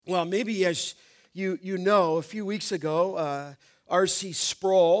Well, maybe as you know, a few weeks ago, R.C.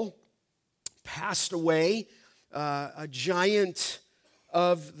 Sproul passed away, a giant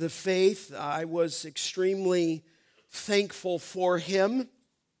of the faith. I was extremely thankful for him,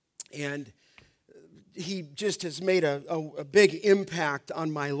 and he just has made a big impact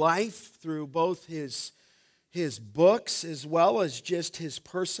on my life through both his books as well as just his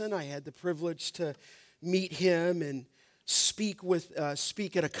person. I had the privilege to meet him and speak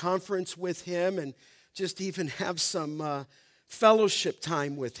at a conference with him, and just even have some fellowship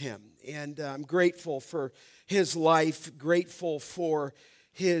time with him. And I'm grateful for his life, grateful for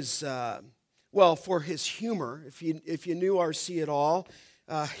his for his humor. If you knew R.C. at all,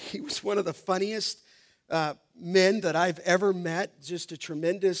 he was one of the funniest men that I've ever met. Just a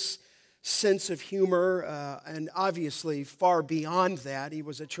tremendous sense of humor, and obviously far beyond that, he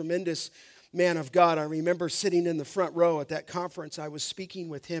was a tremendous man of God. I remember sitting in the front row at that conference I was speaking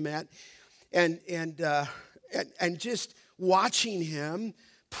with him at, and just watching him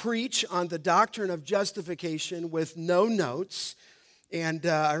preach on the doctrine of justification with no notes. And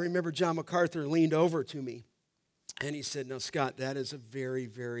I remember John MacArthur leaned over to me, and he said, "No, Scott, that is a very,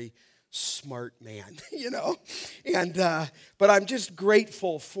 very smart man," And but I'm just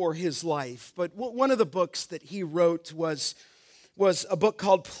grateful for his life. But one of the books that he wrote was a book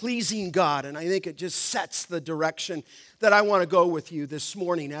called Pleasing God, and I think it just sets the direction that I want to go with you this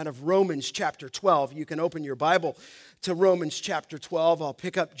morning out of Romans chapter 12. You can open your Bible to Romans chapter 12. I'll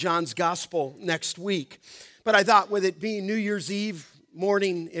pick up John's Gospel next week. But I thought, with it being New Year's Eve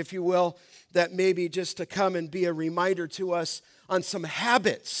morning, if you will, that maybe just to come and be a reminder to us on some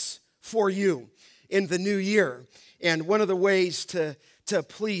habits for you in the new year, and one of the ways to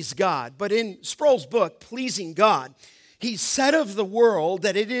please God. But in Sproul's book, Pleasing God, he said of the world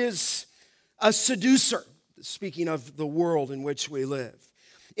that it is a seducer, speaking of the world in which we live.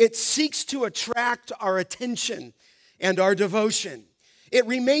 It seeks to attract our attention and our devotion. It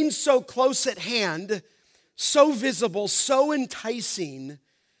remains so close at hand, so visible, so enticing,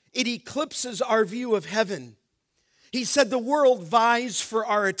 it eclipses our view of heaven. He said the world vies for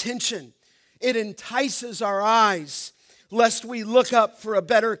our attention. It entices our eyes, lest we look up for a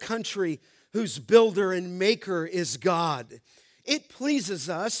better country whose builder and maker is God. It pleases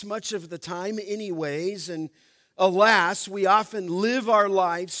us much of the time anyways, and alas, we often live our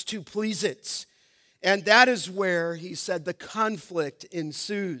lives to please it. And that is where, he said, the conflict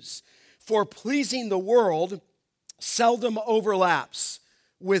ensues. For pleasing the world seldom overlaps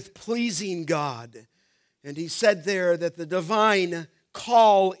with pleasing God. And he said there that the divine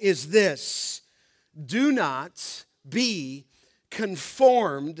call is this: do not be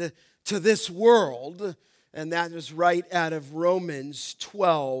conformed to this world. And that is right out of Romans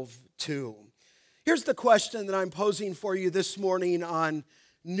 12:2. Here's the question that I'm posing for you this morning on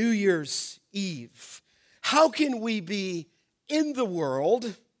New Year's Eve. How can we be in the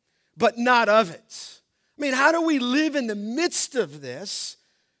world but not of it? I mean, how do we live in the midst of this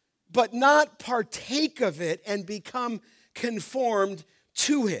but not partake of it and become conformed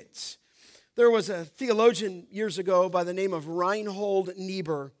to it? There was a theologian years ago by the name of Reinhold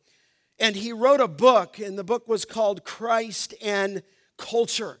Niebuhr, and he wrote a book, and the book was called Christ and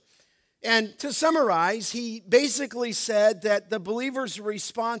Culture. And to summarize, he basically said that the believer's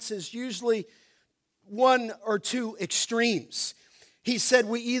response is usually one or two extremes. He said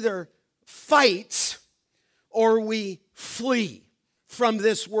we either fight or we flee from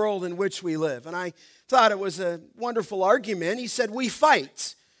this world in which we live. And I thought it was a wonderful argument. He said we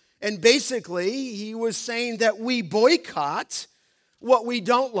fight. And basically, he was saying that we boycott what we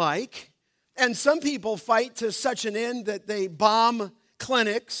don't like. And some people fight to such an end that they bomb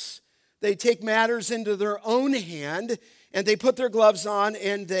clinics, they take matters into their own hand, and they put their gloves on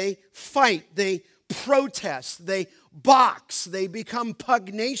and they fight, they protest, they box, they become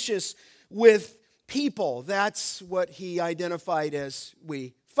pugnacious with people. That's what he identified as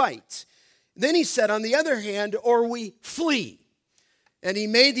we fight. Then he said, on the other hand, or we flee. And he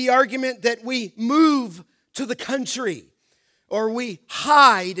made the argument that we move to the country, or we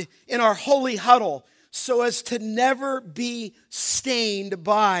hide in our holy huddle so as to never be stained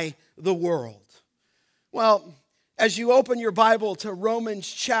by the world. Well, as you open your Bible to Romans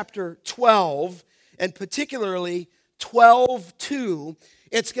chapter 12, and particularly 12:2,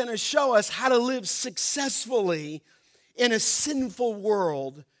 it's going to show us how to live successfully in a sinful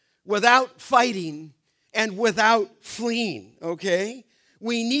world without fighting and without fleeing, okay?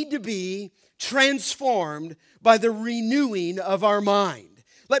 We need to be transformed by the renewing of our mind.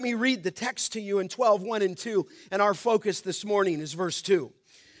 Let me read the text to you in 12:1 and 2, and our focus this morning is verse 2.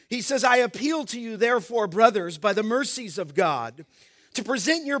 He says, I appeal to you, therefore, brothers, by the mercies of God, to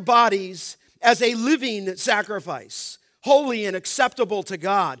present your bodies as a living sacrifice, holy and acceptable to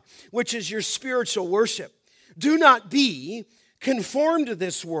God, which is your spiritual worship. Do not be conformed to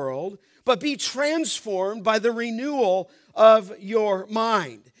this world, but be transformed by the renewal of your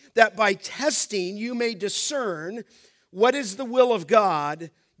mind, that by testing you may discern what is the will of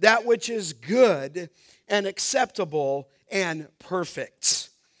God, that which is good and acceptable and perfect.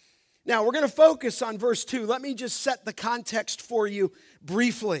 Now, we're going to focus on verse 2. Let me just set the context for you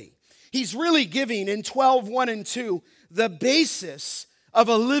briefly. He's really giving in 12:1 and 2 the basis of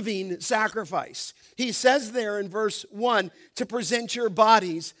a living sacrifice. He says there in verse 1 to present your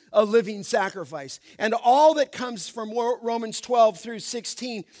bodies a living sacrifice. And all that comes from Romans 12 through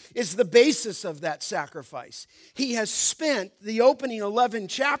 16 is the basis of that sacrifice. He has spent the opening 11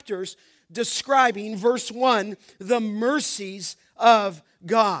 chapters describing, verse 1, the mercies of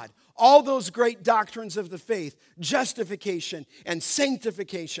God. All those great doctrines of the faith, justification and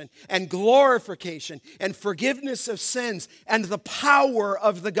sanctification and glorification and forgiveness of sins and the power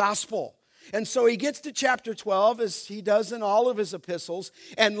of the gospel. And so he gets to chapter 12, as he does in all of his epistles,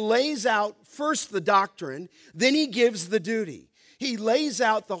 and lays out first the doctrine, then he gives the duty. He lays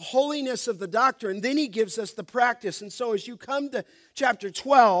out the holiness of the doctrine, then he gives us the practice. And so as you come to chapter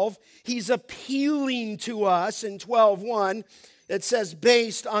 12, he's appealing to us in 12:1. It says,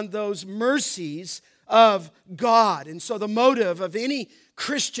 based on those mercies of God. And so the motive of any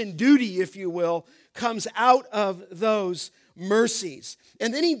Christian duty, if you will, comes out of those mercies.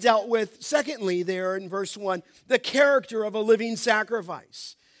 And then he dealt with, secondly, there in verse 1, the character of a living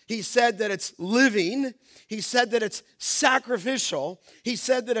sacrifice. He said that it's living. He said that it's sacrificial. He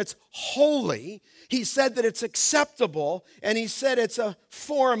said that it's holy. He said that it's acceptable. And he said it's a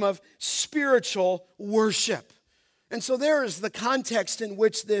form of spiritual worship. And so there is the context in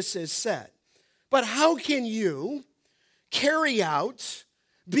which this is said. But how can you carry out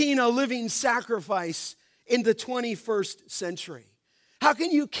being a living sacrifice in the 21st century? How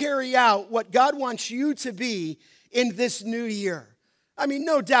can you carry out what God wants you to be in this new year? I mean,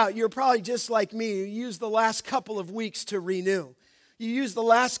 no doubt you're probably just like me. You use the last couple of weeks to renew. You use the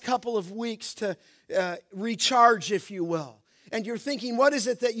last couple of weeks to recharge, if you will. And you're thinking, what is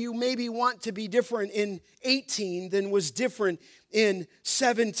it that you maybe want to be different in 18 than was different in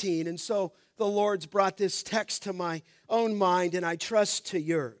 17? And so the Lord's brought this text to my own mind, and I trust to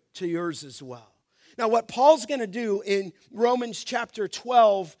yours as well. Now, what Paul's going to do in Romans chapter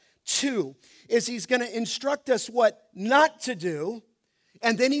 12:2 is he's going to instruct us what not to do,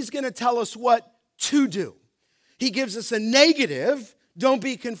 and then he's going to tell us what to do. He gives us a negative, don't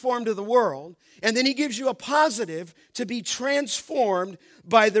be conformed to the world. And then he gives you a positive, to be transformed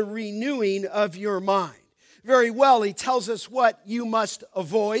by the renewing of your mind. Very well, he tells us what you must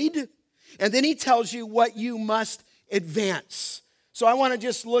avoid. And then he tells you what you must advance. So I want to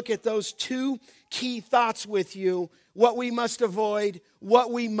just look at those two key thoughts with you. What we must avoid,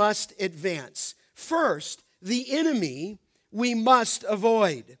 what we must advance. First, the enemy we must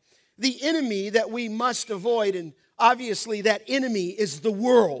avoid. The enemy that we must avoid, and obviously, that enemy is the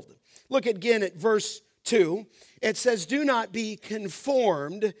world. Look again at verse 2. It says, do not be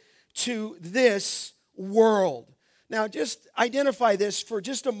conformed to this world. Now, just identify this for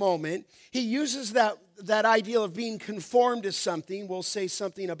just a moment. He uses that idea of being conformed to something. We'll say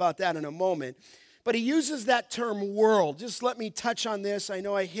something about that in a moment. But he uses that term world. Just let me touch on this. I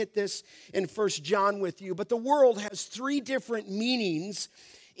know I hit this in 1 John with you. But the world has three different meanings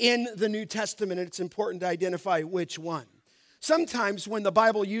in the New Testament, and it's important to identify which one. Sometimes when the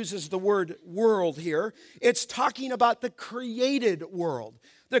Bible uses the word world here, it's talking about the created world.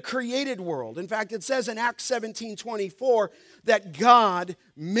 The created world. In fact, it says in Acts 17:24 that God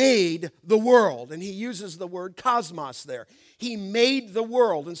made the world, and he uses the word cosmos there. He made the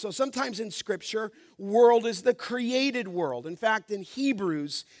world. And so sometimes in Scripture, world is the created world. In fact, in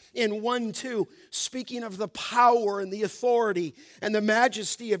Hebrews, in 1:2, speaking of the power and the authority and the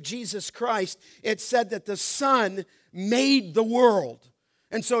majesty of Jesus Christ, it said that the Son made the world.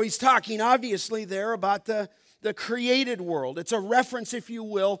 And so he's talking obviously there about the created world. It's a reference, if you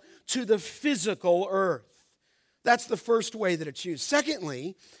will, to the physical earth. That's the first way that it's used.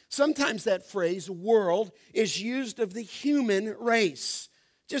 Secondly, sometimes that phrase, world, is used of the human race,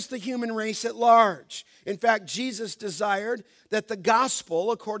 just the human race at large. In fact, Jesus desired that the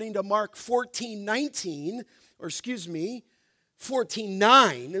gospel, according to Mark 14:9,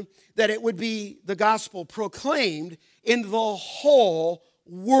 that it would be the gospel proclaimed in the whole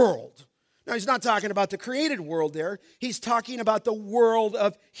world. Now, he's not talking about the created world there. He's talking about the world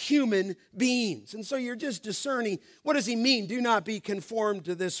of human beings. And so you're just discerning, what does he mean? Do not be conformed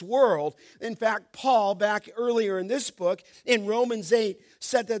to this world. In fact, Paul, back earlier in this book, in Romans 8,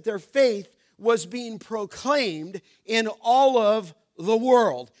 said that their faith was being proclaimed in all of the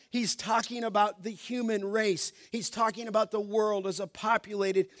world. He's talking about the human race. He's talking about the world as a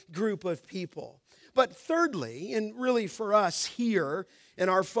populated group of people. But thirdly, and really for us here in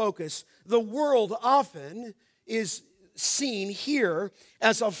our focus, the world often is seen here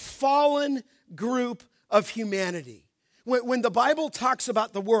as a fallen group of humanity. When the Bible talks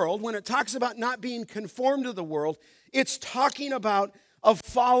about the world, when it talks about not being conformed to the world, it's talking about a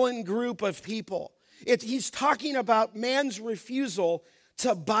fallen group of people. He's talking about man's refusal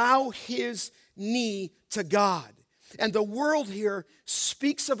to bow his knee to God. And the world here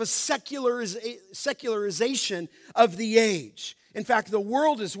speaks of a secularization of the age. In fact, the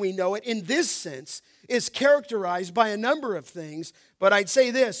world as we know it, in this sense, is characterized by a number of things, but I'd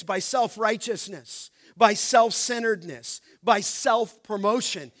say this, by self-righteousness, by self-centeredness, by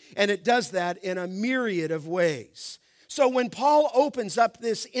self-promotion, and it does that in a myriad of ways. So when Paul opens up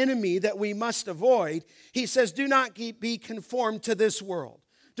this enemy that we must avoid, he says, do not be conformed to this world.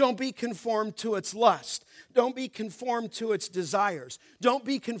 Don't be conformed to its lust. Don't be conformed to its desires. Don't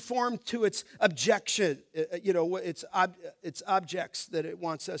be conformed to its its objects that it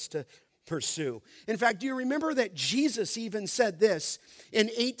wants us to pursue. In fact, do you remember that Jesus even said this in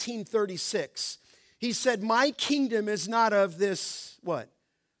 1836? He said, my kingdom is not of this, what?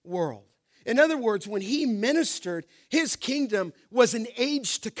 World. In other words, when he ministered, his kingdom was an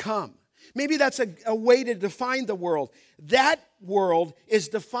age to come. Maybe that's a way to define the world. That world is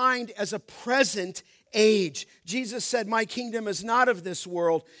defined as a present age. Jesus said, my kingdom is not of this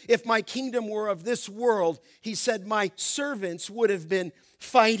world. If my kingdom were of this world, he said, my servants would have been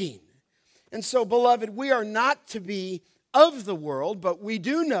fighting. And so, beloved, we are not to be of the world, but we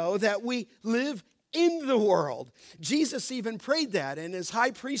do know that we live in the world. Jesus even prayed that in his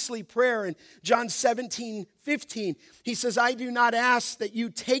high priestly prayer in John 17:15. He says, I do not ask that you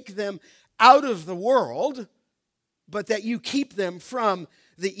take them out of the world, but that you keep them from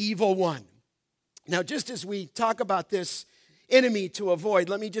the evil one. Now, just as we talk about this enemy to avoid,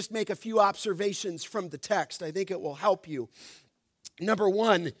 let me just make a few observations from the text. I think it will help you. Number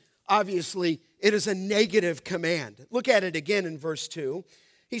one, obviously, it is a negative command. Look at it again in verse 2.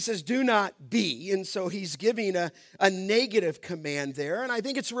 He says, do not be. And so he's giving a negative command there. And I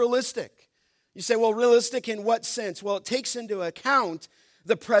think it's realistic. You say, well, realistic in what sense? Well, it takes into account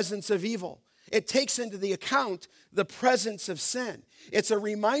the presence of evil. It takes into the account the presence of sin. It's a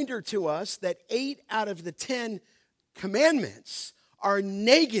reminder to us that 8 out of the 10 commandments are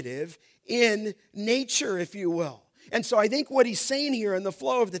negative in nature, if you will. And so I think what he's saying here in the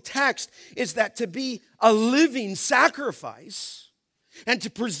flow of the text is that to be a living sacrifice and to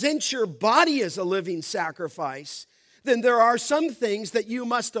present your body as a living sacrifice, then there are some things that you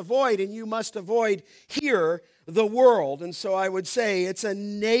must avoid, and you must avoid here the world. And so I would say it's a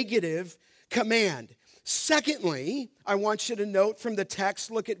negative command. Secondly, I want you to note from the text,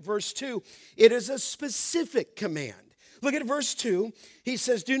 look at verse 2, it is a specific command. Look at verse 2. He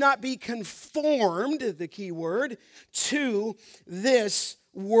says, do not be conformed, the key word, to this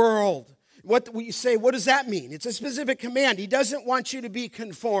world. What we say, what does that mean? It's a specific command. He doesn't want you to be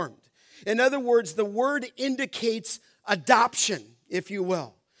conformed. In other words, the word indicates adoption, if you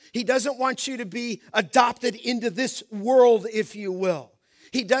will. He doesn't want you to be adopted into this world, if you will.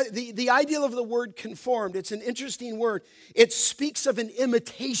 The ideal of the word conformed, it's an interesting word. It speaks of an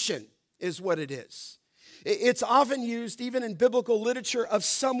imitation, is what it is. It's often used, even in biblical literature, of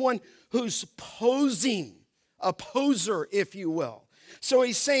someone who's posing, a poser, if you will. So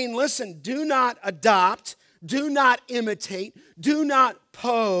he's saying, listen, do not adopt, do not imitate, do not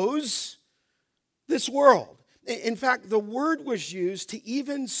pose this world. In fact, the word was used to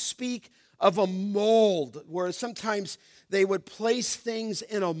even speak of a mold, where sometimes they would place things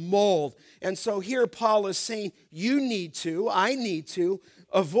in a mold. And so here Paul is saying, I need to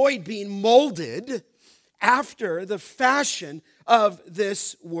avoid being molded after the fashion of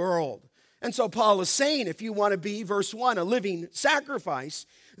this world. And so Paul is saying, if you want to be, verse 1, a living sacrifice,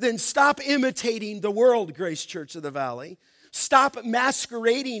 then stop imitating the world, Grace Church of the Valley. Stop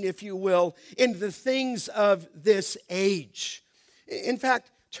masquerading, if you will, in the things of this age. In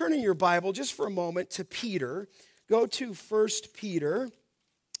fact, turn in your Bible just for a moment to Peter. Go to 1 Peter.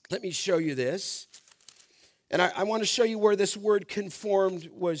 Let me show you this. And I want to show you where this word conformed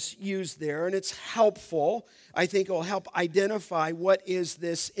was used there. And it's helpful. I think it will help identify what is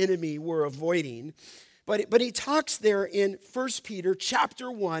this enemy we're avoiding. But he talks there in 1 Peter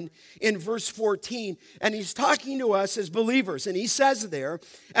chapter 1 in verse 14, and he's talking to us as believers. And he says there,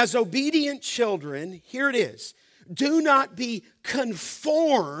 as obedient children, here it is, do not be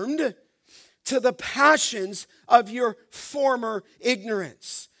conformed to the passions of your former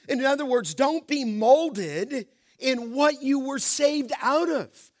ignorance. In other words, don't be molded in what you were saved out of.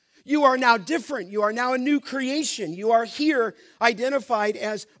 You are now different. You are now a new creation. You are here identified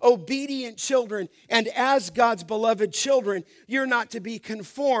as obedient children. And as God's beloved children, you're not to be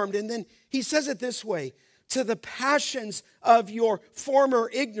conformed. And then he says it this way, to the passions of your former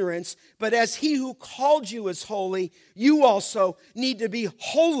ignorance, but as he who called you is holy, you also need to be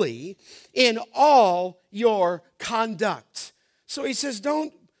holy in all your conduct. So he says,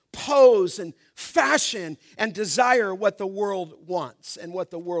 don't pose and fashion and desire what the world wants and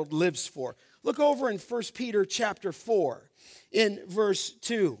what the world lives for. Look over in 1 Peter chapter 4 in verse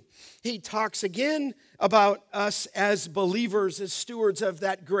 2. He talks again about us as believers, as stewards of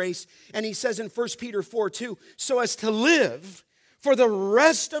that grace. And he says in 1 Peter 4:2, so as to live for the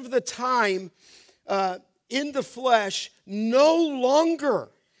rest of the time in the flesh, no longer,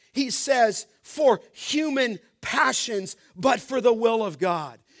 he says, for human passions, but for the will of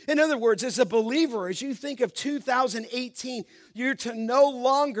God. In other words, as a believer, as you think of 2018, you're to no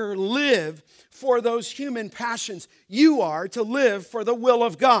longer live for those human passions. You are to live for the will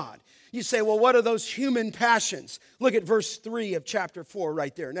of God. You say, well, what are those human passions? Look at verse 3 of chapter 4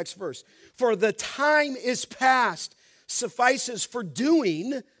 right there. Next verse. For the time is past, suffices for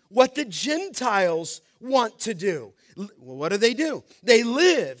doing what the Gentiles want to do. Well, what do? They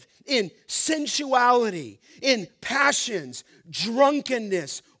live in sensuality, in passions,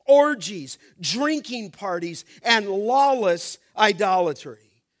 drunkenness, orgies, drinking parties, and lawless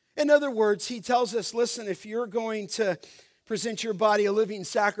idolatry. In other words, he tells us, listen, if you're going to present your body a living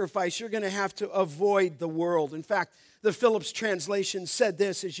sacrifice, you're going to have to avoid the world. In fact, the Phillips translation said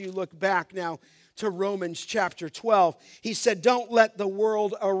this as you look back now to Romans chapter 12. He said, don't let the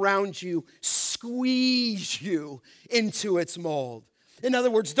world around you squeeze you into its mold. In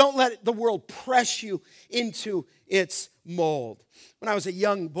other words, don't let the world press you into its mold. When I was a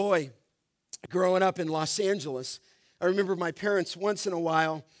young boy growing up in Los Angeles, I remember my parents once in a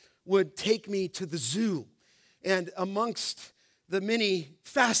while would take me to the zoo. And amongst the many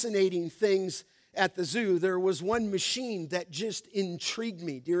fascinating things at the zoo, there was one machine that just intrigued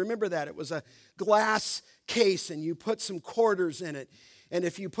me. Do you remember that? It was a glass case, and you put some quarters in it. And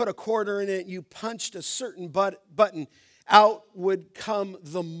if you put a quarter in it, you punched a certain button, out would come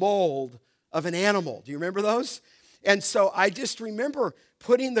the mold of an animal. Do you remember those? And so I just remember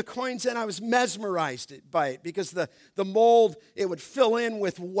putting the coins in. I was mesmerized by it because the mold, it would fill in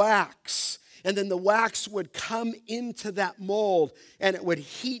with wax. And then the wax would come into that mold, and it would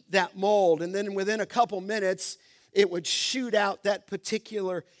heat that mold. And then within a couple minutes, it would shoot out that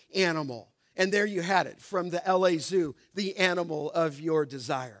particular animal. And there you had it from the LA Zoo, the animal of your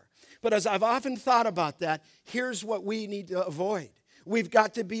desire. But as I've often thought about that, here's what we need to avoid. We've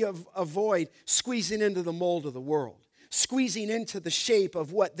got to avoid squeezing into the mold of the world, squeezing into the shape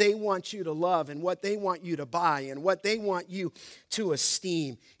of what they want you to love and what they want you to buy and what they want you to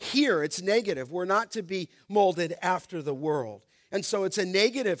esteem. Here, it's negative. We're not to be molded after the world. And so it's a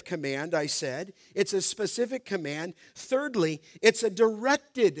negative command, I said. It's a specific command. Thirdly, it's a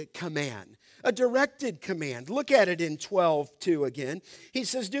directed command. A directed command. Look at it in 12:2 again. He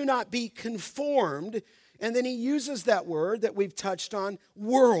says, do not be conformed. And then he uses that word that we've touched on,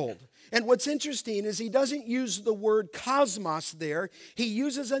 world. And what's interesting is he doesn't use the word cosmos there. He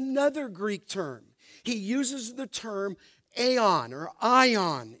uses another Greek term. He uses the term aeon, or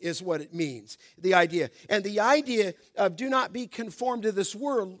ion is what it means, the idea. And the idea of do not be conformed to this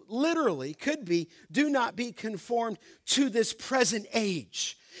world literally could be do not be conformed to this present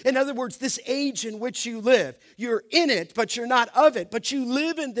age. In other words, this age in which you live, you're in it, but you're not of it, but you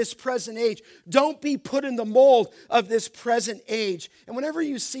live in this present age. Don't be put in the mold of this present age. And whenever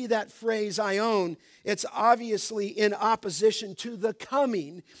you see that phrase, aion, it's obviously in opposition to the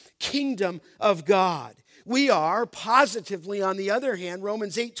coming kingdom of God. We are positively, on the other hand,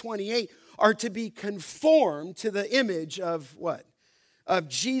 Romans 8:28, are to be conformed to the image of what? Of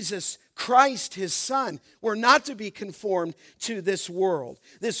Jesus Christ, his son. We're not to be conformed to this world.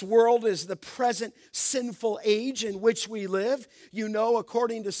 This world is the present sinful age in which we live. You know,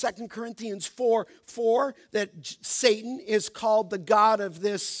 according to 2 Corinthians 4:4, that Satan is called the god of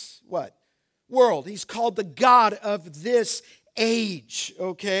this, what? World. He's called the god of this age,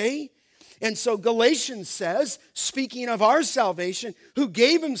 okay? And so Galatians says, speaking of our salvation, who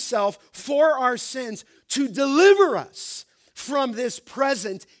gave himself for our sins to deliver us from this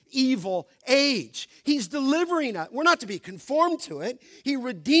present evil age. He's delivering us. We're not to be conformed to it. He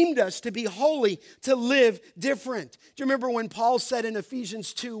redeemed us to be holy, to live different. Do you remember when Paul said in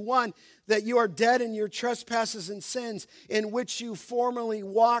Ephesians 2:1 that you are dead in your trespasses and sins in which you formerly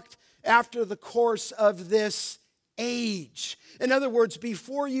walked after the course of this age? In other words,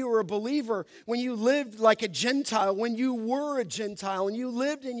 before you were a believer, when you lived like a Gentile, when you were a Gentile, and you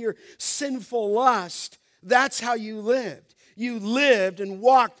lived in your sinful lust, that's how you lived. You lived and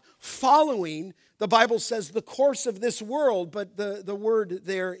walked following, the Bible says, the course of this world, but the word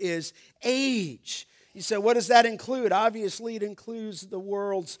there is age. You say, what does that include? Obviously, it includes the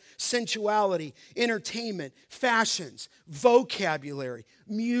world's sensuality, entertainment, fashions, vocabulary,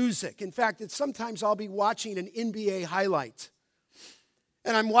 music. In fact, sometimes I'll be watching an NBA highlight.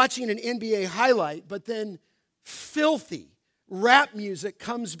 And I'm watching an NBA highlight, but then filthy rap music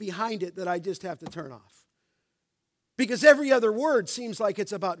comes behind it that I just have to turn off. Because every other word seems like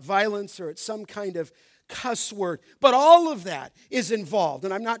it's about violence or it's some kind of cuss word. But all of that is involved.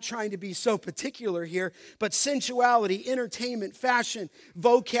 And I'm not trying to be so particular here, but sensuality, entertainment, fashion,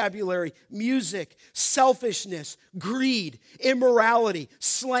 vocabulary, music, selfishness, greed, immorality,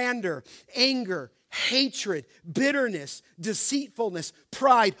 slander, anger, hatred, bitterness, deceitfulness,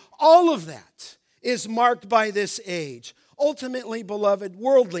 pride, all of that is marked by this age. Ultimately, beloved,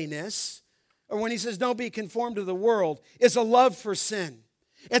 worldliness, or when he says don't be conformed to the world, is a love for sin.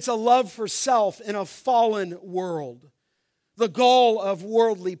 It's a love for self in a fallen world. The goal of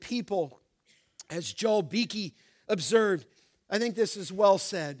worldly people, as Joel Beeke observed, I think this is well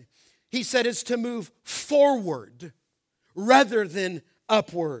said. He said it's to move forward rather than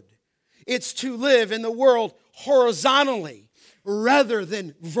upward. It's to live in the world horizontally rather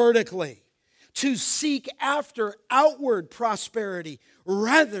than vertically. To seek after outward prosperity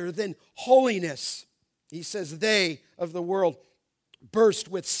rather than holiness. He says they of the world burst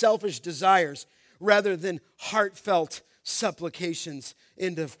with selfish desires rather than heartfelt supplications.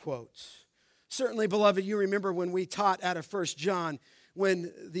 End of quotes. Certainly, beloved, you remember when we taught out of 1 John,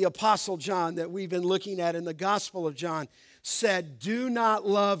 when the Apostle John that we've been looking at in the Gospel of John said, do not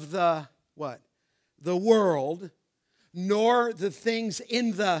love the, what? The world, nor the things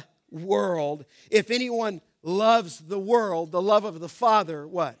in the world. If anyone loves the world, the love of the Father,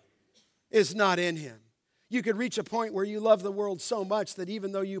 what? Is not in him. You could reach a point where you love the world so much that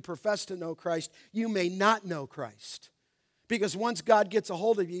even though you profess to know Christ, you may not know Christ. Because once God gets a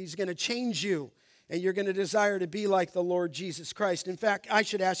hold of you, he's going to change you, and you're going to desire to be like the Lord Jesus Christ. In fact, I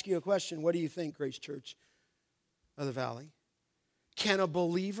should ask you a question. What do you think, Grace Church of the Valley? Can a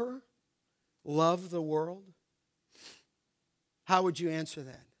believer love the world? How would you answer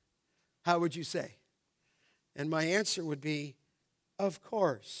that? How would you say? And my answer would be, of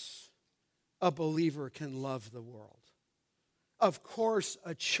course, a believer can love the world. Of course,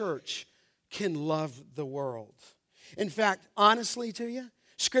 a church can love the world. In fact, honestly to you,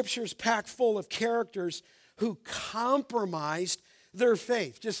 Scripture's packed full of characters who compromised their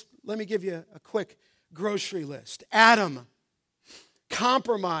faith. Just let me give you a quick grocery list. Adam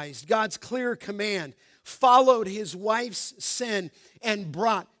compromised God's clear command, followed his wife's sin, and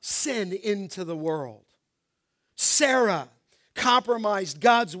brought sin into the world. Sarah compromised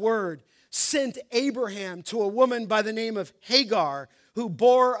God's word, sent Abraham to a woman by the name of Hagar, who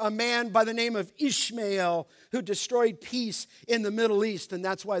bore a man by the name of Ishmael, who destroyed peace in the Middle East, and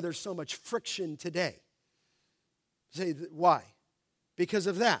that's why there's so much friction today. Say, why? Because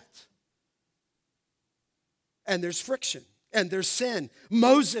of that. And there's friction. And there's sin.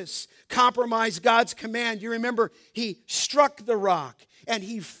 Moses compromised God's command. You remember, he struck the rock and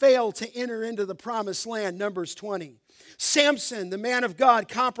he failed to enter into the promised land, Numbers 20. Samson, the man of God,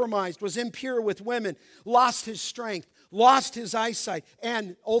 compromised, was impure with women, lost his strength, lost his eyesight,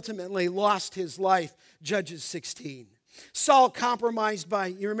 and ultimately lost his life, Judges 16. Saul compromised by,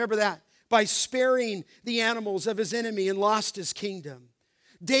 you remember that, by sparing the animals of his enemy and lost his kingdom.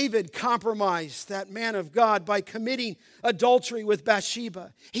 David compromised, that man of God, by committing adultery with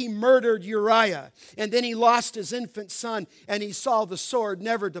Bathsheba. He murdered Uriah, and then he lost his infant son, and he saw the sword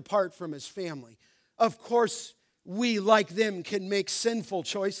never depart from his family. Of course, we, like them, can make sinful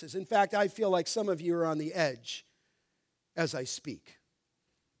choices. In fact, I feel like some of you are on the edge as I speak.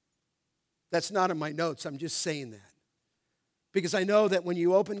 That's not in my notes, I'm just saying that. Because I know that when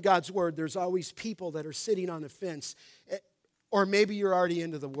you open God's word, there's always people that are sitting on the fence. Or maybe you're already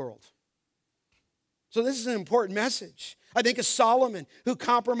into the world. So this is an important message. I think of Solomon, who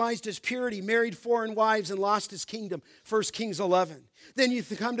compromised his purity, married foreign wives, and lost his kingdom, 1 Kings 11. Then you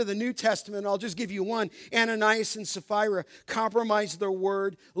come to the New Testament, I'll just give you one. Ananias and Sapphira compromised their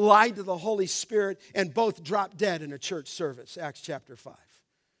word, lied to the Holy Spirit, and both dropped dead in a church service, Acts chapter 5.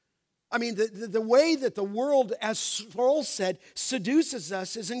 I mean, the way that the world, as Sproul said, seduces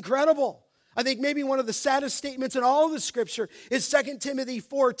us is incredible. I think maybe one of the saddest statements in all of the Scripture is 2 Timothy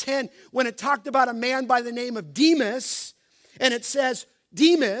 4:10, when it talked about a man by the name of Demas, and it says,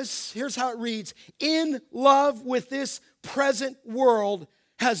 Demas, here's how it reads, in love with this present world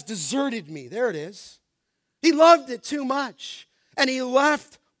has deserted me. There it is. He loved it too much, and he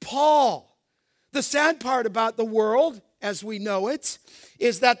left Paul. The sad part about the world, as we know it,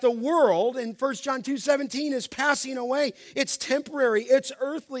 is that the world in 1 John 2:17 is passing away. It's temporary. It's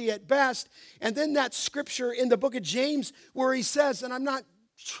earthly at best. And then that scripture in the book of James where he says, and I'm not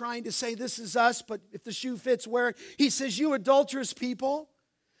trying to say this is us, but if the shoe fits, wear it. He says, you adulterous people,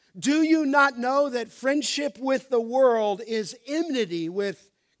 do you not know that friendship with the world is enmity with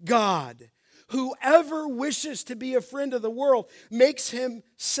God? Whoever wishes to be a friend of the world makes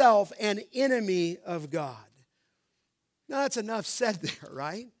himself an enemy of God. Now, that's enough said there,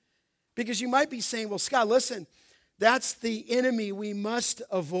 right? Because you might be saying, well, Scott, listen, that's the enemy we must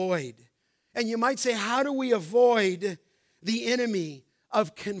avoid. And you might say, how do we avoid the enemy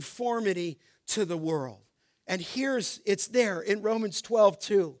of conformity to the world? And it's there in Romans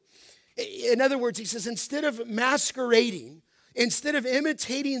 12:2. In other words, he says, instead of masquerading, instead of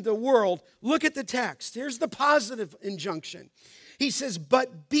imitating the world, look at the text. Here's the positive injunction. He says,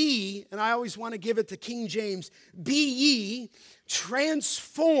 but be, and I always want to give it to King James, be ye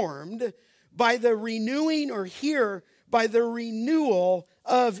transformed by the renewing, or here, by the renewal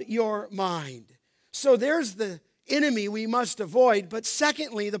of your mind. So there's the enemy we must avoid. But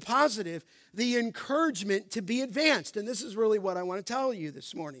secondly, the positive, the encouragement to be advanced. And this is really what I want to tell you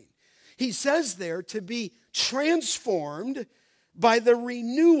this morning. He says there to be transformed by the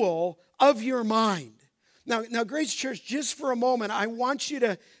renewal of your mind. Now, Grace Church, just for a moment, I want you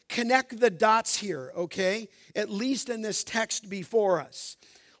to connect the dots here, okay? At least in this text before us.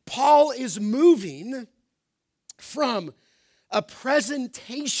 Paul is moving from a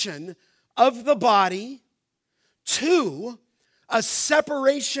presentation of the body to a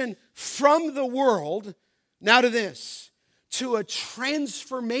separation from the world, now to this, to a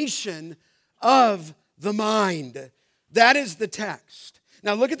transformation of the mind. That is the text.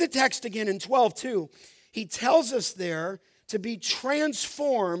 Now look at the text again in 12:2. He tells us there to be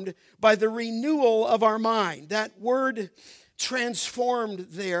transformed by the renewal of our mind. That word transformed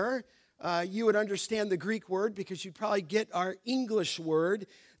there, you would understand the Greek word because you'd probably get our English word.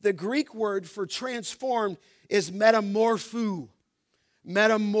 The Greek word for transformed is metamorpho.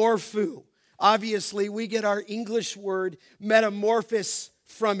 Metamorpho. Obviously, we get our English word metamorphosis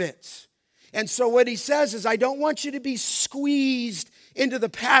from it. And so what he says is, I don't want you to be squeezed into the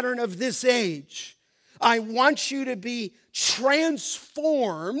pattern of this age. I want you to be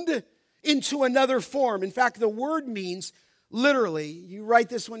transformed into another form. In fact, the word means, literally, you write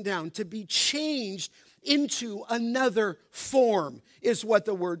this one down, to be changed into another form is what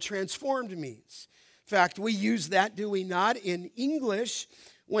the word transformed means. In fact, we use that, do we not, in English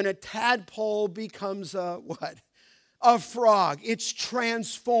when a tadpole becomes a what? A frog. It's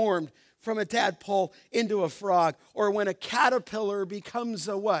transformed from a tadpole into a frog. Or when a caterpillar becomes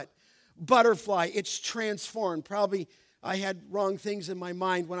a what? Butterfly. It's transformed. Probably I had wrong things in my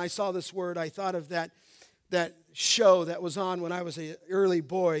mind when I saw this word. I thought of that show that was on when I was an early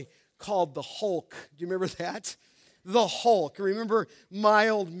boy called The Hulk. Do you remember that? The Hulk. Remember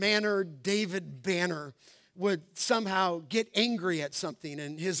mild-mannered David Banner would somehow get angry at something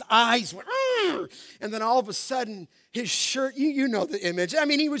and his eyes went, "Arr!" And then all of a sudden his shirt, you know the image. I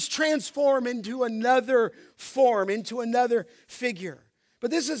mean, he was transformed into another form, into another figure.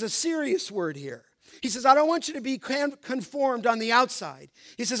 But this is a serious word here. He says, I don't want you to be conformed on the outside.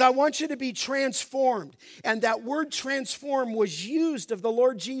 He says, I want you to be transformed. And that word transform was used of the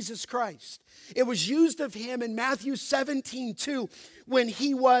Lord Jesus Christ. It was used of him in Matthew 17:2 when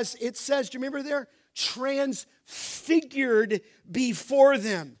he was, it says, do you remember there? Transfigured before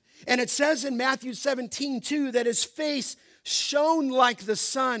them. And it says in Matthew 17:2 that his face shone like the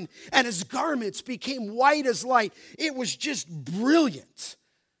sun and his garments became white as light. It was just brilliant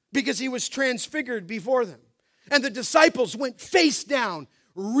because he was transfigured before them. And the disciples went face down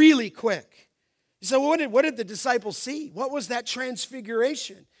really quick. So what did the disciples see? What was that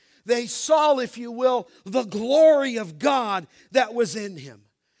transfiguration? They saw, if you will, the glory of God that was in him.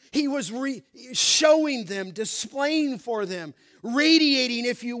 He was showing them, displaying for them, radiating,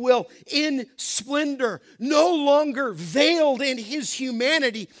 if you will, in splendor, no longer veiled in his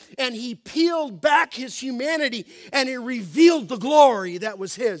humanity. And he peeled back his humanity and he revealed the glory that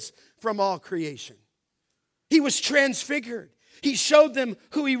was his from all creation. He was transfigured. He showed them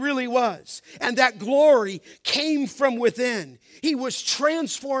who he really was. And that glory came from within. He was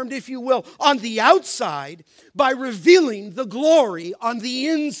transformed, if you will, on the outside by revealing the glory on the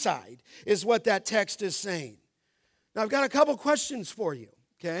inside, is what that text is saying. Now, I've got a couple questions for you,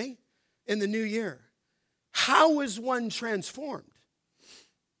 okay, in the new year. How is one transformed?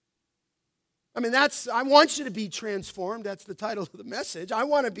 I mean, I want you to be transformed. That's the title of the message. I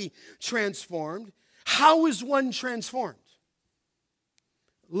want to be transformed. How is one transformed?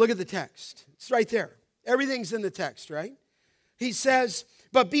 Look at the text. It's right there. Everything's in the text, right? He says,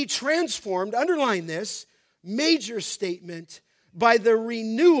 but be transformed, underline this, major statement, by the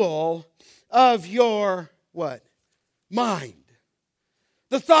renewal of your, what? Mind.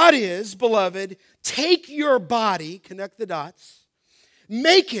 The thought is, beloved, take your body, connect the dots,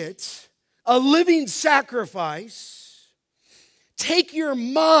 make it a living sacrifice, take your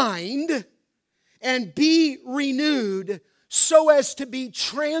mind and be renewed so as to be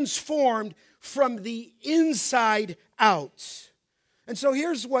transformed from the inside out. And so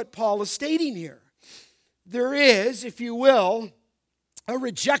here's what Paul is stating here. There is, if you will, a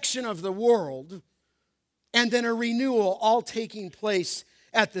rejection of the world and then a renewal all taking place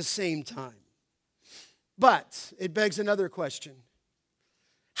at the same time. But it begs another question.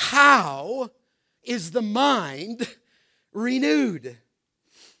 How is the mind renewed?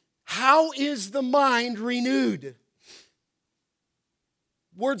 How is the mind renewed?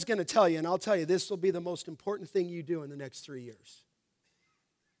 Word's going to tell you, and I'll tell you, this will be the most important thing you do in the next 3 years.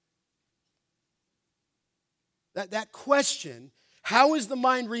 That question, how is the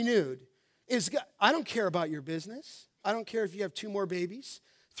mind renewed, I don't care about your business. I don't care if you have 2 more babies,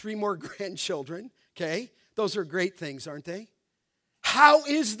 3 more grandchildren, okay? Those are great things, aren't they? How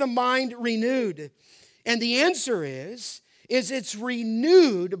is the mind renewed? And the answer is it's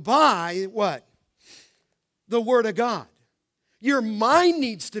renewed by what? The Word of God. Your mind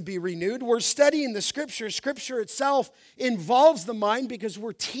needs to be renewed. We're studying the Scripture. Scripture itself involves the mind because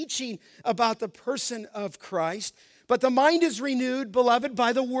we're teaching about the person of Christ. But the mind is renewed, beloved,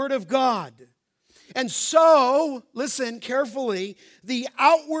 by the Word of God. And so, listen carefully, the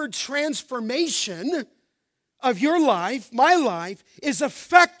outward transformation of your life, my life, is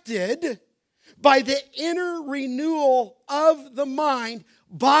affected by the inner renewal of the mind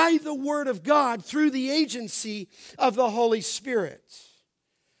by the Word of God through the agency of the Holy Spirit.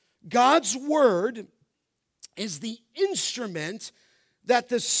 God's Word is the instrument that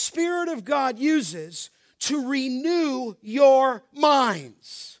the Spirit of God uses to renew your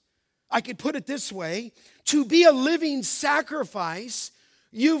minds. I could put it this way, to be a living sacrifice,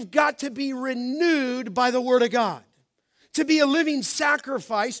 you've got to be renewed by the Word of God. To be a living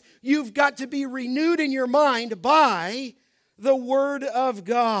sacrifice, you've got to be renewed in your mind by the Word of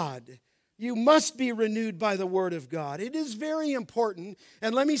God. You must be renewed by the Word of God. It is very important,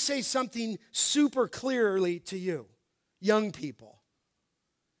 and let me say something super clearly to you, young people.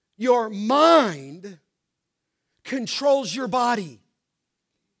 Your mind controls your body.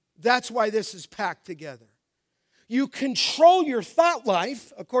 That's why this is packed together. You control your thought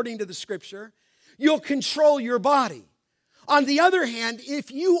life, according to the Scripture. You'll control your body. On the other hand,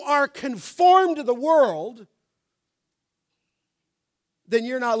 if you are conformed to the world, then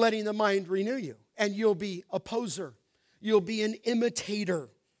you're not letting the mind renew you. And you'll be a poser. You'll be an imitator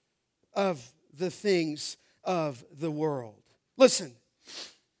of the things of the world. Listen,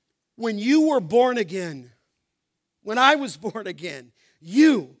 when you were born again, when I was born again,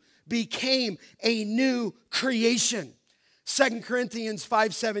 you became a new creation. 2 Corinthians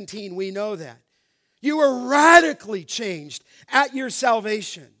 5:17, we know that. You were radically changed at your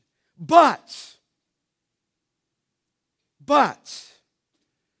salvation. But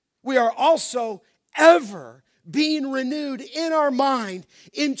we are also ever being renewed in our mind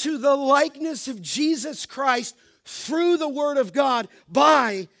into the likeness of Jesus Christ through the Word of God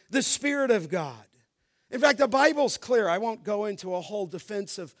by the Spirit of God. In fact, the Bible's clear. I won't go into a whole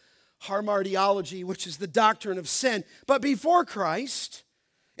defense of hamartiology, which is the doctrine of sin. But before Christ,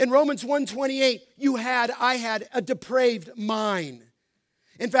 in Romans 1:28, I had a depraved mind.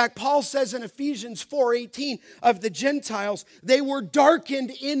 In fact, Paul says in Ephesians 4:18 of the Gentiles, they were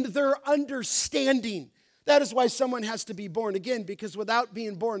darkened in their understanding. That is why someone has to be born again, because without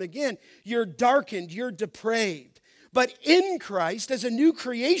being born again, you're darkened, you're depraved. But in Christ, as a new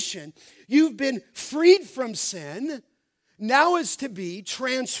creation, you've been freed from sin, now is to be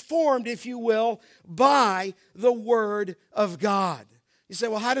transformed, if you will, by the Word of God. You say,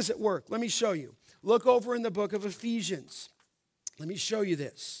 well, how does it work? Let me show you. Look over in the book of Ephesians. Let me show you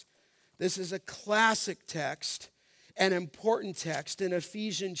this. This is a classic text, an important text in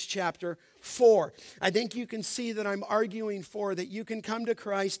Ephesians chapter 4. I think you can see that I'm arguing for that you can come to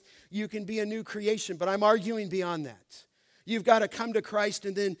Christ, you can be a new creation, but I'm arguing beyond that. You've got to come to Christ,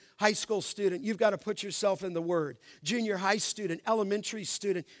 and then high school student, you've got to put yourself in the Word. Junior high student, elementary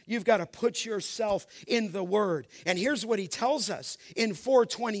student, you've got to put yourself in the Word. And here's what he tells us in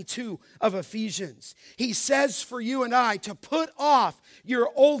 4:22 of Ephesians. He says for you and I to put off your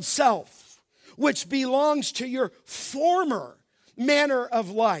old self, which belongs to your former manner of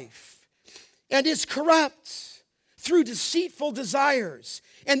life and is corrupt through deceitful desires.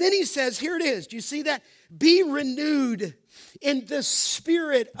 And then he says, here it is. Do you see that? Be renewed in the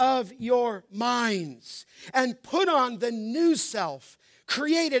spirit of your minds and put on the new self,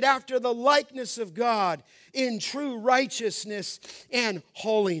 created after the likeness of God in true righteousness and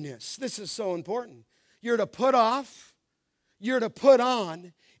holiness. This is so important. You're to put off, you're to put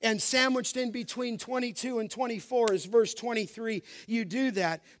on, and sandwiched in between 22 and 24 is verse 23. You do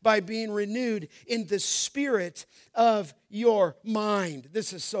that by being renewed in the spirit of your mind.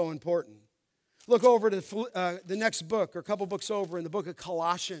 This is so important. Look over to the next book, or a couple books over, in the book of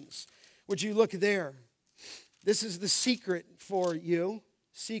Colossians. Would you look there? This is the secret for you,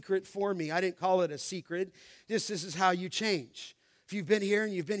 secret for me. I didn't call it a secret. This is how you change. If you've been here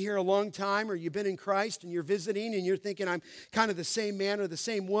and you've been here a long time, or you've been in Christ and you're visiting and you're thinking, I'm kind of the same man or the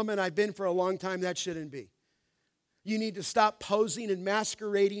same woman I've been for a long time, that shouldn't be. You need to stop posing and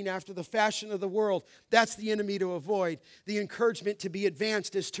masquerading after the fashion of the world. That's the enemy to avoid. The encouragement to be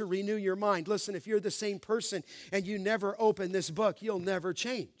advanced is to renew your mind. Listen, if you're the same person and you never open this book, you'll never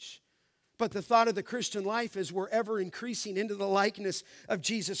change. But the thought of the Christian life is we're ever increasing into the likeness of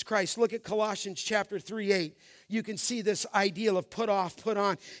Jesus Christ. Look at Colossians chapter 3:8. You can see this ideal of put off, put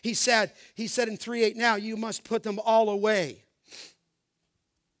on. He said in 3:8, now you must put them all away.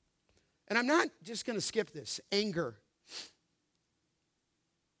 And I'm not just going to skip this. Anger.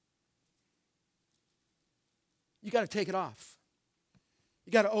 You got to take it off.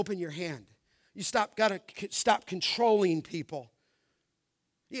 You got to open your hand. You got to stop controlling people.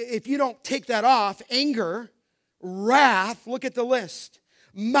 If you don't take that off, anger, wrath, look at the list.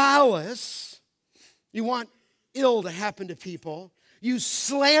 Malice, you want ill to happen to people. You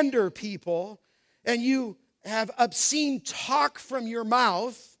slander people, and you have obscene talk from your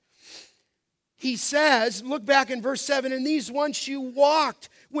mouth. He says, look back in verse 7, and these once you walked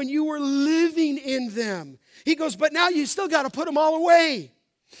when you were living in them. He goes, but now you still got to put them all away.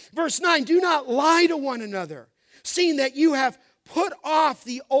 Verse 9, do not lie to one another, seeing that you have put off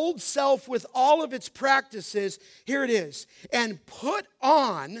the old self with all of its practices. Here it is. And put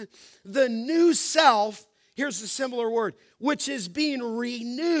on the new self, here's a similar word, which is being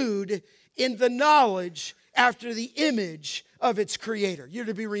renewed in the knowledge after the image of its creator. You're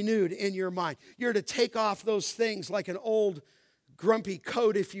to be renewed in your mind. You're to take off those things like an old grumpy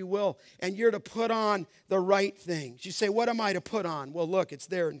coat, if you will, and you're to put on the right things. You say, what am I to put on? Well, look, it's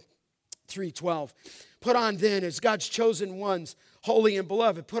there in 3:12. Put on then as God's chosen ones, holy and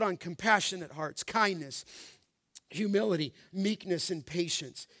beloved, put on compassionate hearts, kindness, humility, meekness, and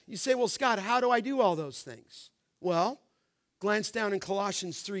patience. You say, well, Scott, how do I do all those things? Well, glance down in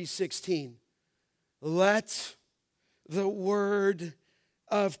Colossians 3:16. Let the word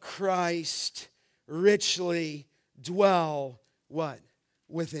of Christ richly dwell, what?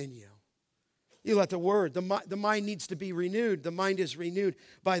 Within you. You let the word, the mind needs to be renewed. The mind is renewed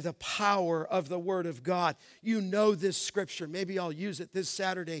by the power of the word of God. You know this scripture. Maybe I'll use it this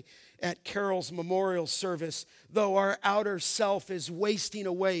Saturday at Carol's memorial service. Though our outer self is wasting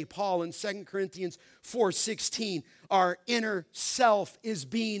away, Paul in 2 Corinthians 4:16, our inner self is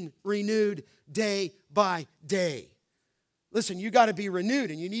being renewed day by day. Listen, you got to be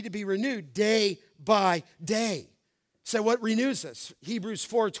renewed, and you need to be renewed day by day. So what renews us? Hebrews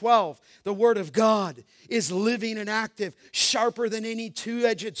 4:12, the word of God is living and active, sharper than any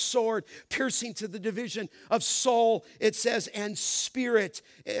two-edged sword, piercing to the division of soul, it says, and spirit,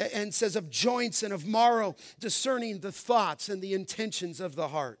 and says of joints and of marrow, discerning the thoughts and the intentions of the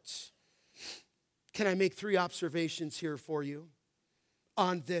heart. Can I make 3 observations here for you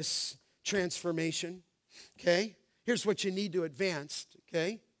on this transformation? Okay, here's what you need to advance,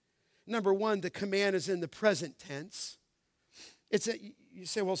 okay? Number 1, the command is in the present tense. You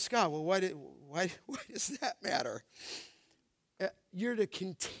say, well, Scott, why does that matter? You're to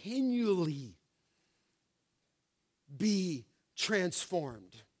continually be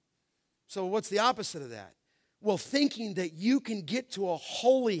transformed. So what's the opposite of that? Well, thinking that you can get to a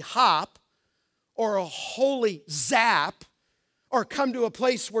holy hop or a holy zap or come to a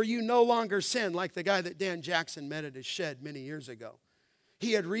place where you no longer sin, like the guy that Dan Jackson met at his shed many years ago.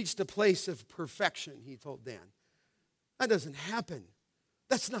 He had reached a place of perfection, he told Dan. That doesn't happen.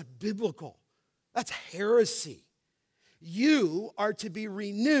 That's not biblical. That's heresy. You are to be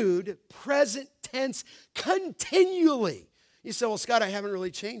renewed, present tense, continually. You say, well, Scott, I haven't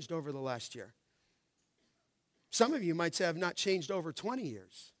really changed over the last year. Some of you might say, I've not changed over 20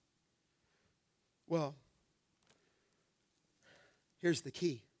 years. Well, here's the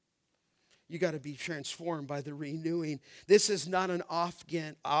key. You got to be transformed by the renewing. This is not an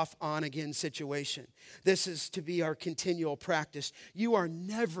off-on-again situation. This is to be our continual practice. You are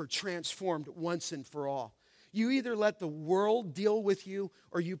never transformed once and for all. You either let the world deal with you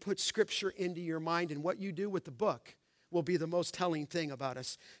or you put Scripture into your mind, and what you do with the book will be the most telling thing about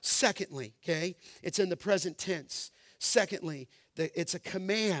us. Secondly, okay, it's in the present tense. Secondly, it's a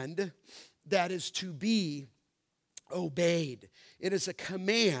command that is to be obeyed. It is a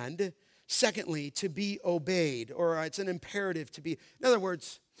command, secondly, to be obeyed, or it's an imperative to be. In other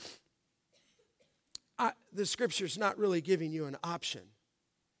words, the Scripture's not really giving you an option.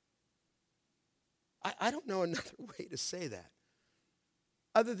 I don't know another way to say that,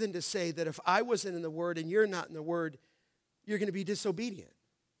 other than to say that if I wasn't in the Word and you're not in the Word, you're going to be disobedient.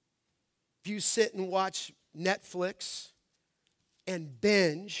 If you sit and watch Netflix and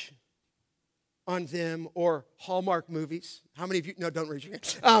binge on them or Hallmark movies, how many of you, no, don't raise your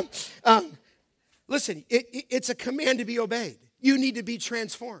hand. Listen, it's a command to be obeyed. You need to be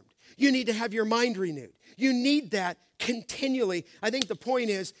transformed. You need to have your mind renewed. You need that continually. I think the point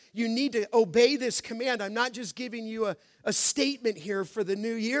is you need to obey this command. I'm not just giving you a statement here for the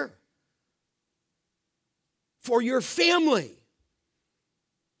new year. For your family,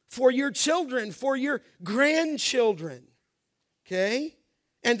 for your children, for your grandchildren, okay?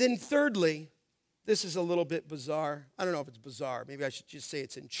 And then thirdly, this is a little bit bizarre. I don't know if it's bizarre. Maybe I should just say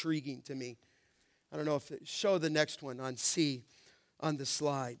it's intriguing to me. I don't know if show the next one on C on the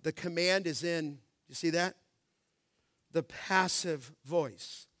slide. The command is in, you see that? The passive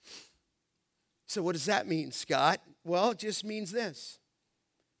voice. So what does that mean, Scott? Well, it just means this.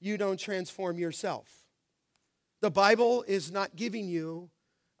 You don't transform yourself. The Bible is not giving you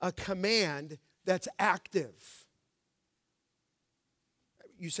a command that's active.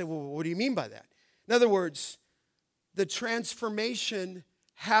 You say, well, what do you mean by that? In other words, the transformation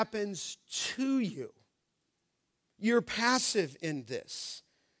happens to you. You're passive in this.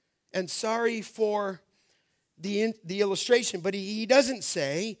 And sorry for the illustration, but he doesn't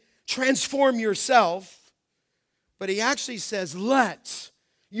say, transform yourself, but he actually says, let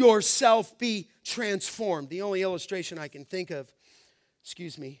yourself be transformed. The only illustration I can think of,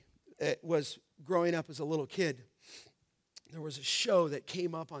 it was growing up as a little kid. There was a show that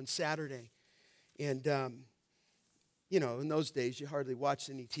came up on Saturday. And, in those days, you hardly watched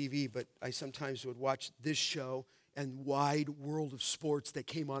any TV, but I sometimes would watch this show and Wide World of Sports that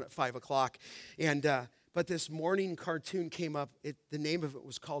came on at 5 o'clock. And, but this morning cartoon came up. The name of it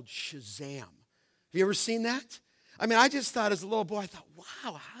was called Shazam. Have you ever seen that? I mean, I just thought as a little boy, I thought,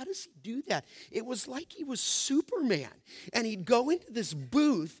 wow, how does he do that? It was like he was Superman. And he'd go into this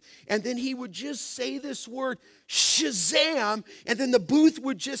booth, and then he would just say this word, Shazam, and then the booth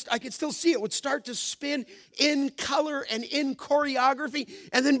would just, I could still see it, would start to spin in color and in choreography,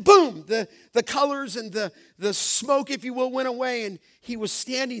 and then boom, the colors and the smoke, if you will, went away, and he was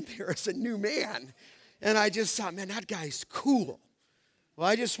standing there as a new man. And I just thought, man, that guy's cool. Well,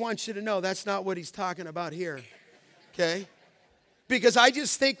 I just want you to know that's not what he's talking about here. Okay? Because I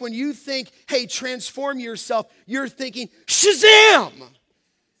just think when you think, hey, transform yourself, you're thinking, Shazam!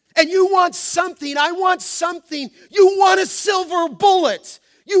 And you want something, I want something. You want a silver bullet.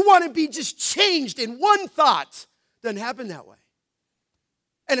 You want to be just changed in one thought. Doesn't happen that way.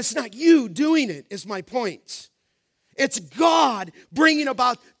 And it's not you doing it, is my point. It's God bringing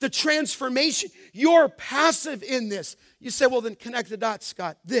about the transformation. You're passive in this. You say, well, then connect the dots,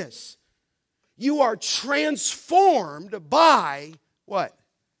 Scott. This. You are transformed by what?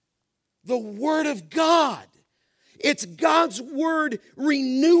 The Word of God. It's God's Word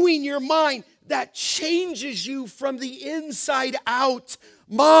renewing your mind that changes you from the inside out.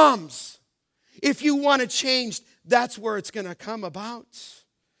 Moms, if you want to change, that's where it's going to come about.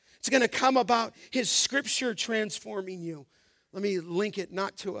 It's going to come about His Scripture transforming you. Let me link it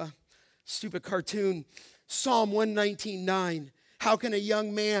not to a stupid cartoon. Psalm 119:9. How can a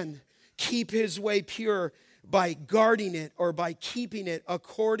young man keep his way pure? By guarding it or by keeping it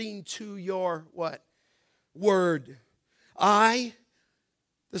according to your what? Word. I,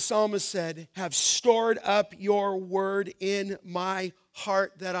 the psalmist said, have stored up your word in my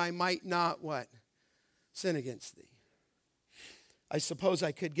heart that I might not what? Sin against thee. I suppose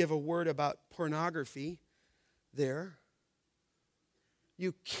I could give a word about pornography there.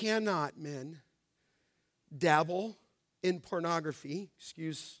 You cannot, men, dabble in pornography,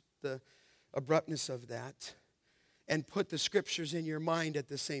 excuse the abruptness of that, and put the scriptures in your mind at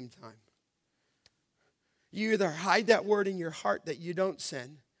the same time. You either hide that word in your heart that you don't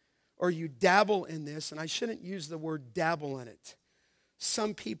sin, or you dabble in this, and I shouldn't use the word dabble in it.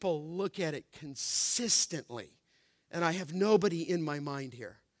 Some people look at it consistently, and I have nobody in my mind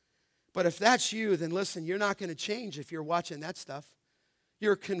here. But if that's you, then listen, you're not going to change if you're watching that stuff.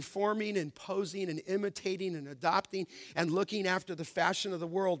 You're conforming and posing and imitating and adopting and looking after the fashion of the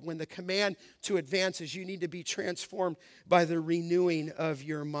world when the command to advance is you need to be transformed by the renewing of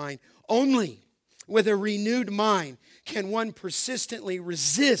your mind. Only with a renewed mind can one persistently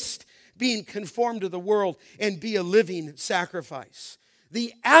resist being conformed to the world and be a living sacrifice.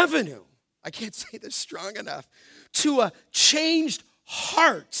 The avenue, I can't say this strong enough, to a changed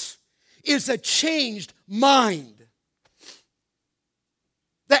heart is a changed mind.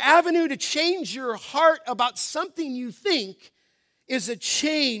 The avenue to change your heart about something you think is a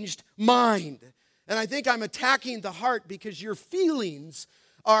changed mind. And I think I'm attacking the heart because your feelings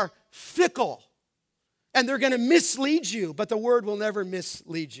are fickle. And they're going to mislead you, but the word will never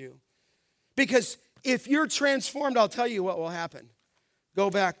mislead you. Because if you're transformed, I'll tell you what will happen. Go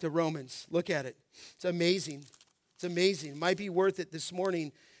back to Romans. Look at it. It's amazing. It's amazing. It might be worth it this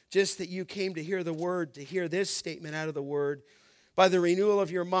morning just that you came to hear the word, to hear this statement out of the word. By the renewal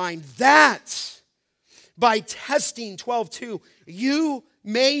of your mind, that by testing 12:2, you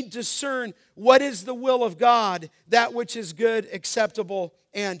may discern what is the will of God, that which is good, acceptable,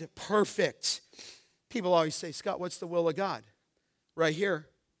 and perfect. People always say, Scott, what's the will of God? Right here.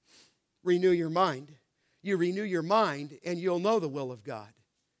 Renew your mind. You renew your mind and you'll know the will of God.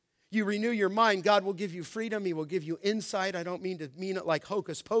 You renew your mind, God will give you freedom. He will give you insight. I don't mean it like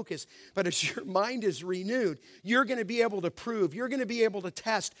hocus pocus, but as your mind is renewed, you're going to be able to prove, you're going to be able to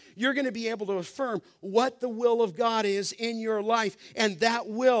test, you're going to be able to affirm what the will of God is in your life. And that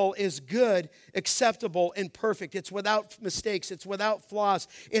will is good, acceptable, and perfect. It's without mistakes. It's without flaws.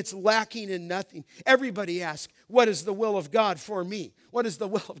 It's lacking in nothing. Everybody asks, what is the will of God for me? What is the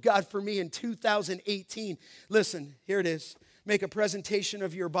will of God for me in 2018? Listen, here it is. Make a presentation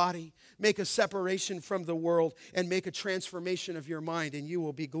of your body, make a separation from the world, and make a transformation of your mind, and you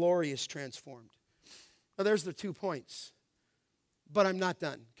will be glorious transformed. Now, there's the 2 points. But I'm not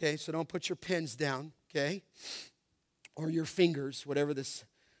done, okay? So don't put your pens down, okay? Or your fingers, whatever this.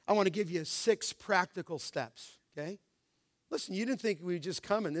 I want to give you 6 practical steps, okay? Listen, you didn't think we'd just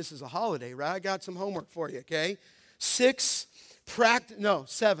come and this is a holiday, right? I got some homework for you, okay? 7,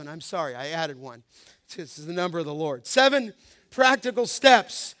 I'm sorry, I added one. This is the number of the Lord. 7 practical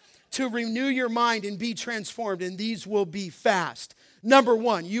steps to renew your mind and be transformed, and these will be fast. Number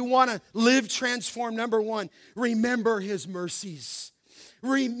 1, you want to live transformed. Number 1, remember His mercies.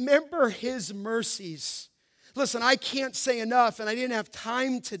 Remember His mercies. Listen, I can't say enough, and I didn't have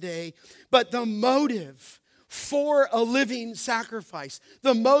time today, but the motive for a living sacrifice,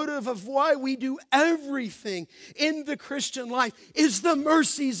 the motive of why we do everything in the Christian life is the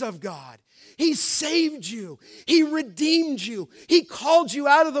mercies of God. He saved you. He redeemed you. He called you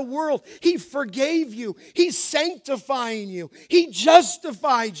out of the world. He forgave you. He's sanctifying you. He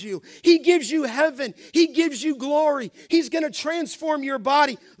justified you. He gives you heaven. He gives you glory. He's going to transform your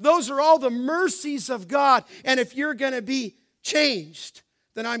body. Those are all the mercies of God. And if you're going to be changed,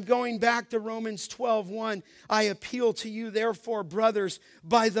 then I'm going back to Romans 12:1. I appeal to you, therefore, brothers,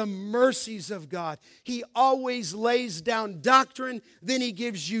 by the mercies of God. He always lays down doctrine, then He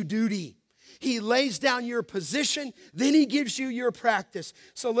gives you duty. He lays down your position, then He gives you your practice.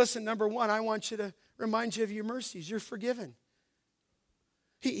 So listen, number 1, I want you to remind you of your mercies. You're forgiven.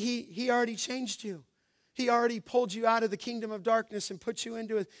 He already changed you. He already pulled you out of the kingdom of darkness and put you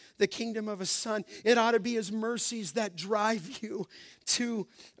into the kingdom of a son. It ought to be His mercies that drive you to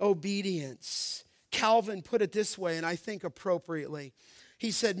obedience. Calvin put it this way, and I think appropriately. He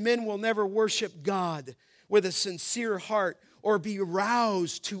said, men will never worship God with a sincere heart or be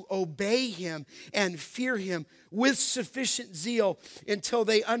roused to obey Him and fear Him with sufficient zeal until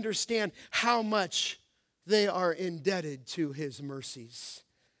they understand how much they are indebted to His mercies.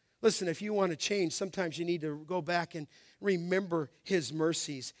 Listen, if you want to change, sometimes you need to go back and remember His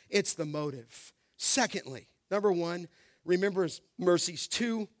mercies. It's the motive. Secondly, number 1, remember His mercies.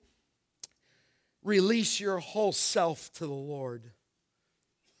 2, release your whole self to the Lord.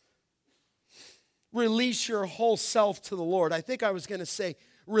 Release your whole self to the Lord. I think I was going to say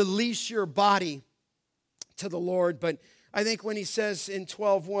release your body to the Lord, but I think when he says in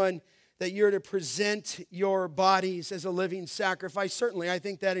 12:1 that you're to present your bodies as a living sacrifice, certainly I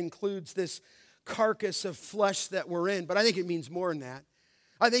think that includes this carcass of flesh that we're in, but I think it means more than that.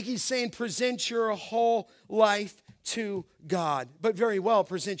 I think he's saying present your whole life to God. But very well,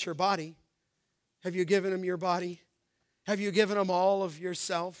 present your body. Have you given him your body? Have you given him all of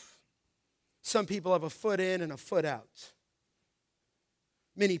yourself? Some people have a foot in and a foot out.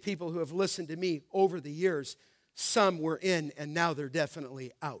 Many people who have listened to me over the years, some were in and now they're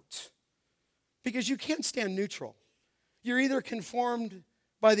definitely out. Because you can't stand neutral. You're either conformed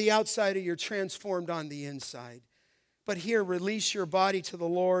by the outside or you're transformed on the inside. But here, release your body to the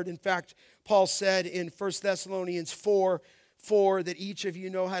Lord. In fact, Paul said in 1 Thessalonians 4:4 that each of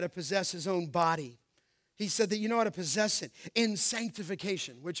you know how to possess his own body. He said that you know how to possess it in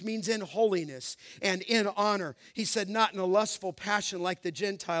sanctification, which means in holiness and in honor. He said not in a lustful passion like the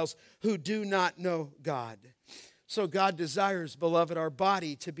Gentiles who do not know God. So God desires, beloved, our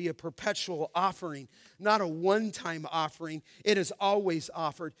body to be a perpetual offering, not a one-time offering. It is always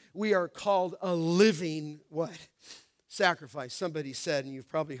offered. We are called a living what? Sacrifice. Somebody said, and you've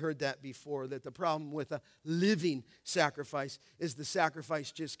probably heard that before, that the problem with a living sacrifice is the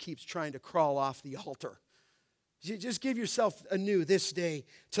sacrifice just keeps trying to crawl off the altar. You just give yourself anew this day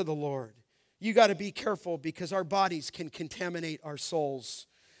to the Lord. You got to be careful because our bodies can contaminate our souls.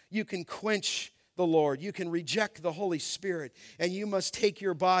 You can quench the Lord. You can reject the Holy Spirit, and you must take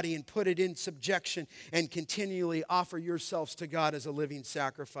your body and put it in subjection and continually offer yourselves to God as a living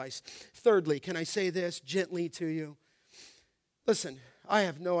sacrifice. Thirdly, can I say this gently to you? Listen, I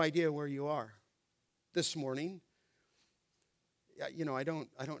have no idea where you are this morning. You know, I don't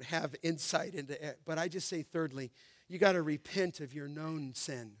have insight into it, but I just say thirdly, you got to repent of your known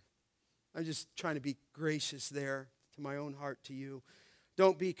sin. I'm just trying to be gracious there to my own heart to you.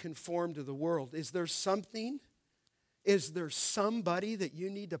 Don't be conformed to the world. Is there something? Is there somebody that you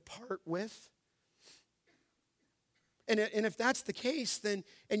need to part with? And if that's the case, then,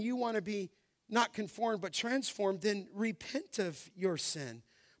 and you want to be not conformed but transformed, then repent of your sin.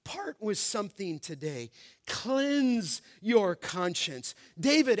 Part with something today. Cleanse your conscience.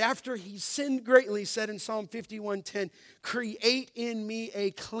 David, after he sinned greatly, said in Psalm 51:10, create in me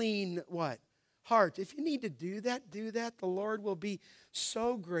a clean what? Heart. If you need to do that, do that. The Lord will be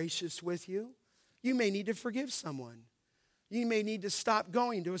so gracious with you. You may need to forgive someone. You may need to stop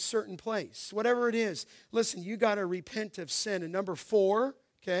going to a certain place. Whatever it is. Listen, you got to repent of sin. And number 4,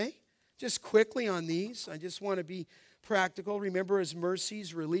 okay, just quickly on these. I just want to be practical. Remember his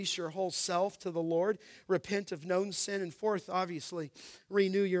mercies. Release your whole self to the Lord. Repent of known sin. And fourth, obviously,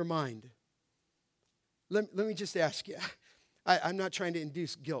 renew your mind. Let me just ask you. I'm not trying to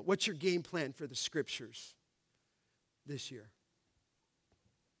induce guilt. What's your game plan for the scriptures this year?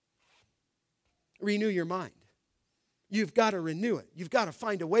 Renew your mind. You've got to renew it. You've got to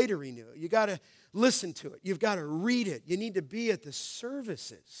find a way to renew it. You've got to listen to it. You've got to read it. You need to be at the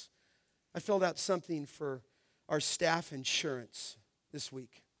services. I filled out something for our staff insurance this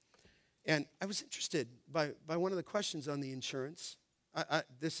week. And I was interested by one of the questions on the insurance.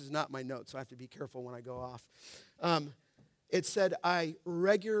 This is not my notes, so I have to be careful when I go off. It said, I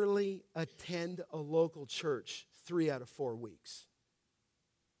regularly attend a local church 3 out of 4 weeks.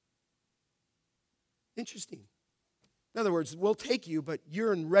 Interesting. In other words, we'll take you, but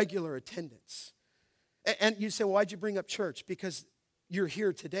you're in regular attendance. And you say, well, why'd you bring up church? Because you're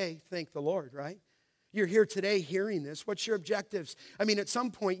here today, thank the Lord, right? You're here today hearing this. What's your objectives? I mean, at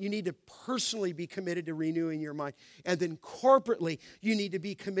some point, you need to personally be committed to renewing your mind. And then corporately, you need to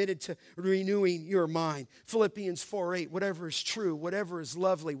be committed to renewing your mind. Philippians 4:8, whatever is true, whatever is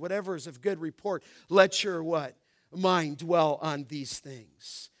lovely, whatever is of good report, let your what? Mind dwell on these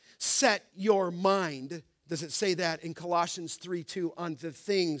things. Set your mind. Does it say that in Colossians 3:2 on the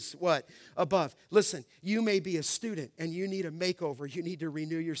things, what? Above. Listen, you may be a student and you need a makeover. You need to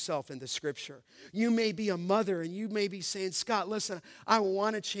renew yourself in the scripture. You may be a mother and you may be saying, Scott, listen, I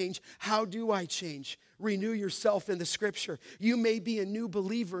want to change. How do I change? Renew yourself in the scripture. You may be a new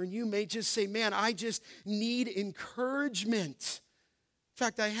believer and you may just say, man, I just need encouragement. In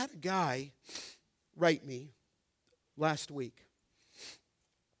fact, I had a guy write me last week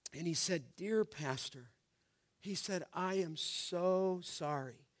and he said, dear pastor, he said, I am so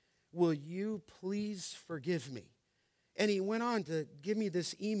sorry. Will you please forgive me? And he went on to give me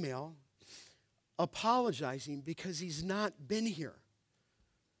this email apologizing because he's not been here.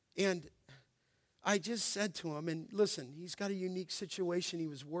 And I just said to him, and listen, he's got a unique situation. He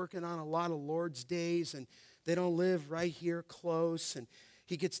was working on a lot of Lord's days, and they don't live right here close. And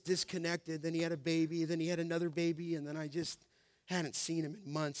he gets disconnected. Then he had a baby. Then he had another baby. And then I just hadn't seen him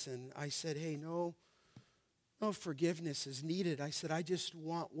in months. And I said, hey, no forgiveness is needed. I said, I just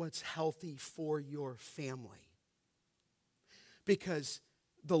want what's healthy for your family. Because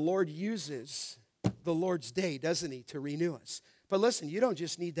the Lord uses the Lord's day, doesn't he, to renew us. But listen, you don't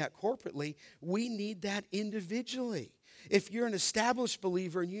just need that corporately. We need that individually. If you're an established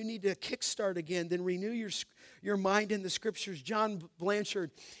believer and you need to kickstart again, then renew your mind in the Scriptures. John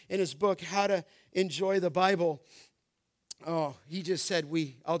Blanchard, in his book, How to Enjoy the Bible, he just said,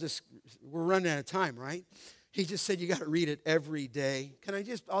 we're running out of time, right? He just said you got to read it every day.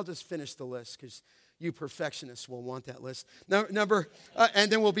 I'll just finish the list because you perfectionists will want that list. And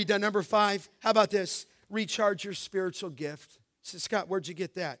then we'll be done. Number 5, how about this? Recharge your spiritual gift. So Scott, where'd you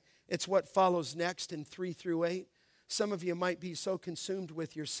get that? It's what follows next in 3 through 8. Some of you might be so consumed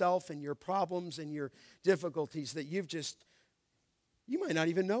with yourself and your problems and your difficulties that you might not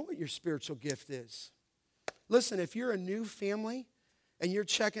even know what your spiritual gift is. Listen, if you're a new family and you're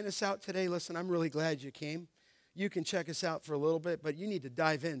checking us out today, listen, I'm really glad you came. You can check us out for a little bit, but you need to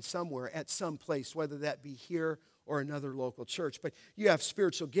dive in somewhere at some place, whether that be here or another local church. But you have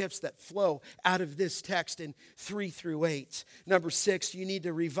spiritual gifts that flow out of this text in 3 through 8. Number 6, you need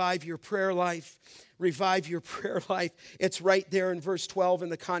to revive your prayer life. Revive your prayer life. It's right there in verse 12 in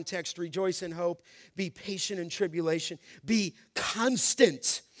the context. Rejoice in hope. Be patient in tribulation. Be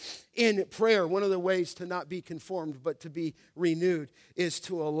constant in prayer. One of the ways to not be conformed but to be renewed is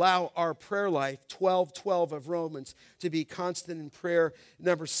to allow our prayer life, 12:12 of Romans, to be constant in prayer.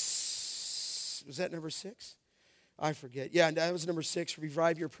 Was that number 6? I forget. Yeah, that was number 6.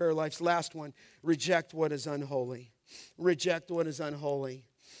 Revive your prayer lives. Last one, reject what is unholy. Reject what is unholy.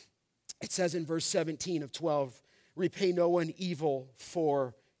 It says in verse 17 of 12, repay no one evil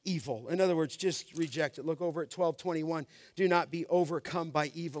for evil. In other words, just reject it. Look over at 12:21. Do not be overcome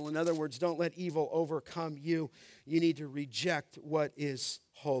by evil. In other words, don't let evil overcome you. You need to reject what is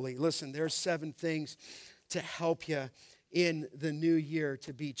holy. Listen, there's 7 things to help you in the new year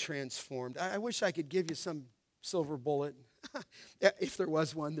to be transformed. I wish I could give you some silver bullet. If there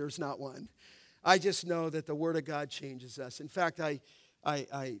was one, there's not one. I just know that the Word of God changes us. In fact, I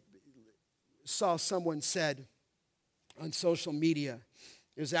saw someone said on social media,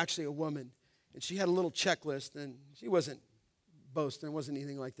 it was actually a woman, and she had a little checklist, and she wasn't boasting, it wasn't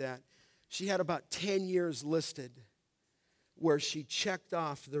anything like that. She had about 10 years listed where she checked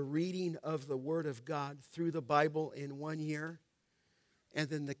off the reading of the Word of God through the Bible in 1 year, and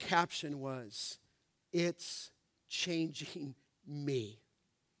then the caption was, it's changing me.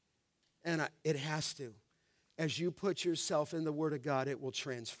 And it has to. As you put yourself in the Word of God, it will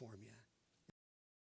transform you.